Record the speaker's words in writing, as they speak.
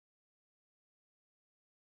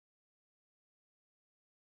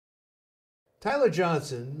Tyler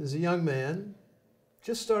Johnson is a young man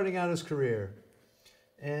just starting out his career.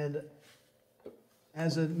 And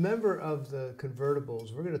as a member of the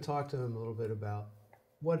Convertibles, we're going to talk to him a little bit about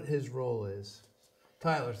what his role is.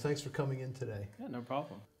 Tyler, thanks for coming in today. Yeah, no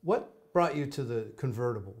problem. What brought you to the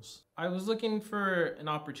Convertibles? I was looking for an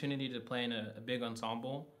opportunity to play in a big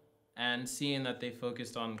ensemble, and seeing that they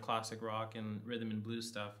focused on classic rock and rhythm and blues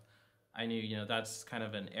stuff, I knew, that's kind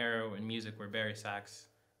of an era in music where Bari Sax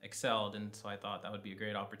excelled, and so I thought that would be a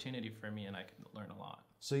great opportunity for me and I could learn a lot.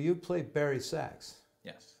 So you play Bari Sax?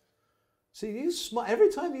 Yes. See, you smile.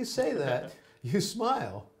 Every time you say that, you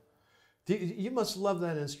smile. You must love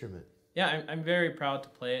that instrument. Yeah, I'm very proud to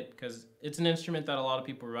play it because it's an instrument that a lot of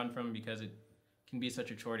people run from because it can be such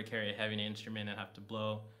a chore to carry a heavy instrument and have to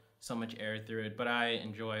blow so much air through it. But I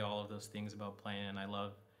enjoy all of those things about playing, and I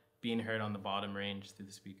love being heard on the bottom range through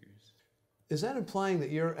the speakers. Is that implying that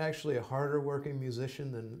you're actually a harder working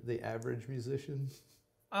musician than the average musician?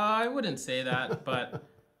 I wouldn't say that, but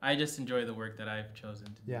I just enjoy the work that I've chosen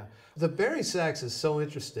to do. Yeah. The Bari Sax is so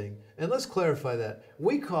interesting. And let's clarify that.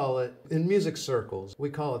 We call it, in music circles, we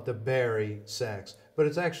call it the Bari Sax, but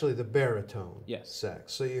it's actually the baritone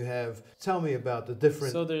sax. So you have, tell me about the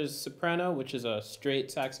different... So there's soprano, which is a straight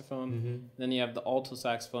saxophone. Mm-hmm. Then you have the alto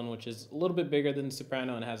saxophone, which is a little bit bigger than the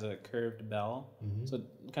soprano and has a curved bell. Mm-hmm. So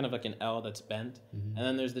kind of like an L that's bent. Mm-hmm. And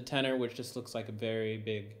then there's the tenor, which just looks like a very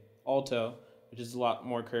big alto, which is a lot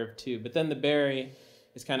more curved too. But then the Bari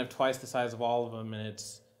is kind of twice the size of all of them, and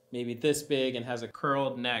it's maybe this big and has a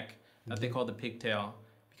curled neck that they call the pigtail,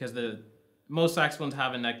 because most saxophones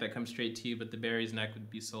have a neck that comes straight to you, but the Bari's neck would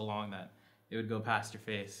be so long that it would go past your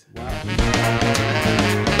face. Wow.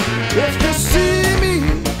 If you see me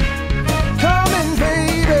coming,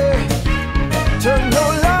 baby, turn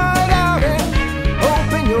your light out and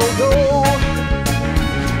open your door.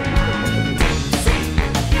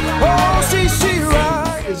 Oh, she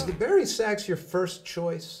right. Is the Bari Sax your first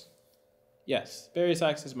choice? Yes, Bari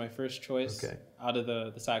Sax is my first choice out of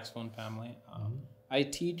the saxophone family. I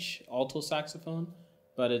teach alto saxophone,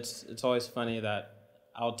 but it's always funny that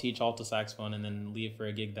I'll teach alto saxophone and then leave for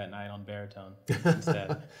a gig that night on baritone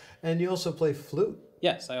instead. And you also play flute?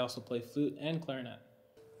 Yes, I also play flute and clarinet.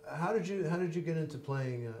 How did you get into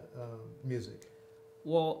playing music?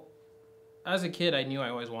 Well, as a kid, I knew I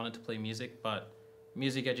always wanted to play music, but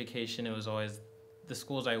music education, it was always, the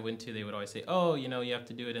schools I went to, they would always say, oh, you have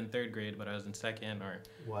to do it in 3rd grade, but I was in 2nd, or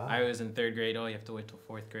I was in 3rd grade, oh, you have to wait till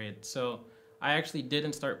 4th grade. So I actually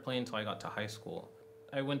didn't start playing until I got to high school.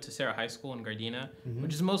 I went to Sarah High School in Gardena,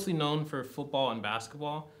 which is mostly known for football and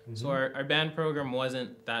basketball. So our band program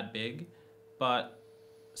wasn't that big, but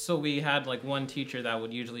so we had like one teacher that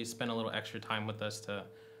would usually spend a little extra time with us to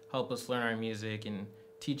help us learn our music and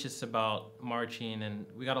teach us about marching, and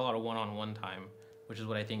we got a lot of one-on-one time, which is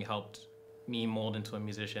what I think helped me mold into a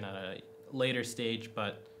musician at a later stage,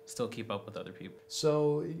 but still keep up with other people.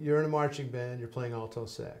 So you're in a marching band, you're playing alto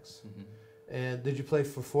sax. And did you play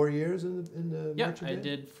for 4 years in the marching band? Yeah, I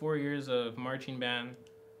did 4 years of marching band,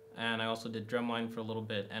 and I also did drumline for a little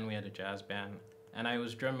bit, and we had a jazz band. And I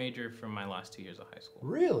was drum major for my last 2 years of high school.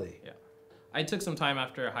 Really? Yeah. I took some time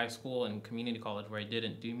after high school and community college where I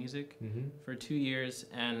didn't do music for 2 years,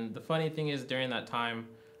 and the funny thing is during that time,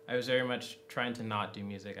 I was very much trying to not do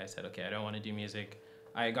music. I said, okay, I don't want to do music.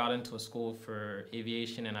 I got into a school for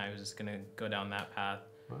aviation, and I was just going to go down that path.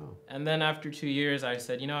 Wow. And then after 2 years, I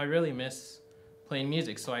said, I really miss playing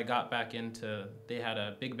music. So I got back into, they had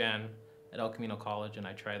a big band at El Camino College, and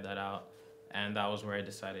I tried that out. And that was where I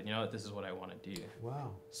decided, this is what I want to do.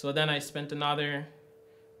 Wow. So then I spent another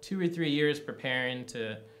 2 or 3 years preparing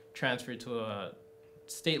to transfer to a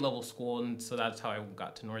state level school. And so that's how I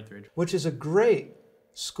got to Northridge. Which is a great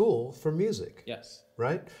school for music. Yes.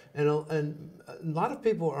 Right? And a lot of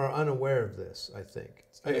people are unaware of this, I think,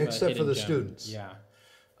 except for the students. Yeah.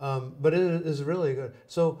 But it is really good.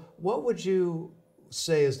 So what would you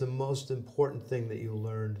say is the most important thing that you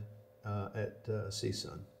learned at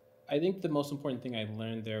CSUN? I think the most important thing I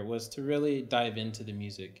learned there was to really dive into the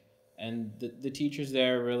music. And the teachers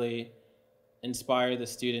there really inspire the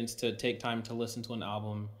students to take time to listen to an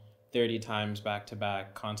album 30 times back to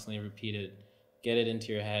back, constantly repeat it, get it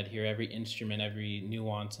into your head, hear every instrument, every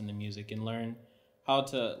nuance in the music, and learn how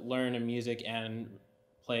to learn a music and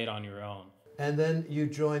play it on your own. And then you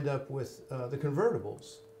joined up with the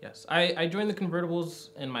Convertibles. Yes, I joined the Convertibles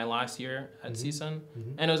in my last year at CSUN,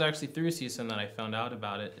 and it was actually through CSUN that I found out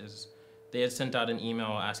about it. Is they had sent out an email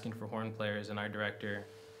asking for horn players, and our director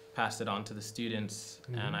passed it on to the students,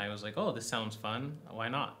 and I was like, oh, this sounds fun, why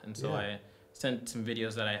not? And so I sent some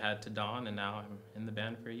videos that I had to Don, and now I'm in the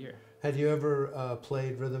band for a year. Had you ever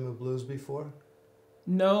played rhythm and blues before?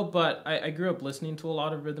 No, but I grew up listening to a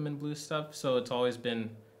lot of rhythm and blues stuff, so it's always been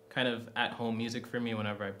kind of at-home music for me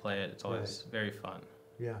whenever I play it. It's always very fun.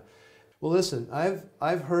 Yeah. Well, listen,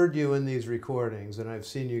 I've heard you in these recordings, and I've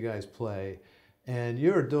seen you guys play, and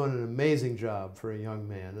you're doing an amazing job for a young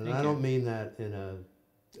man. And I don't mean that in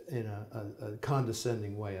a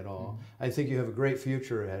condescending way at all. I think you have a great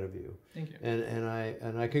future ahead of you. Thank you.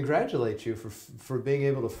 And I congratulate you for being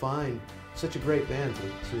able to find such a great band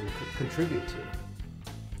to contribute to.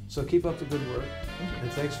 So keep up the good work. Thank you.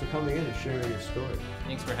 And thanks for coming in and sharing your story.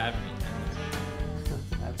 Thanks for having me.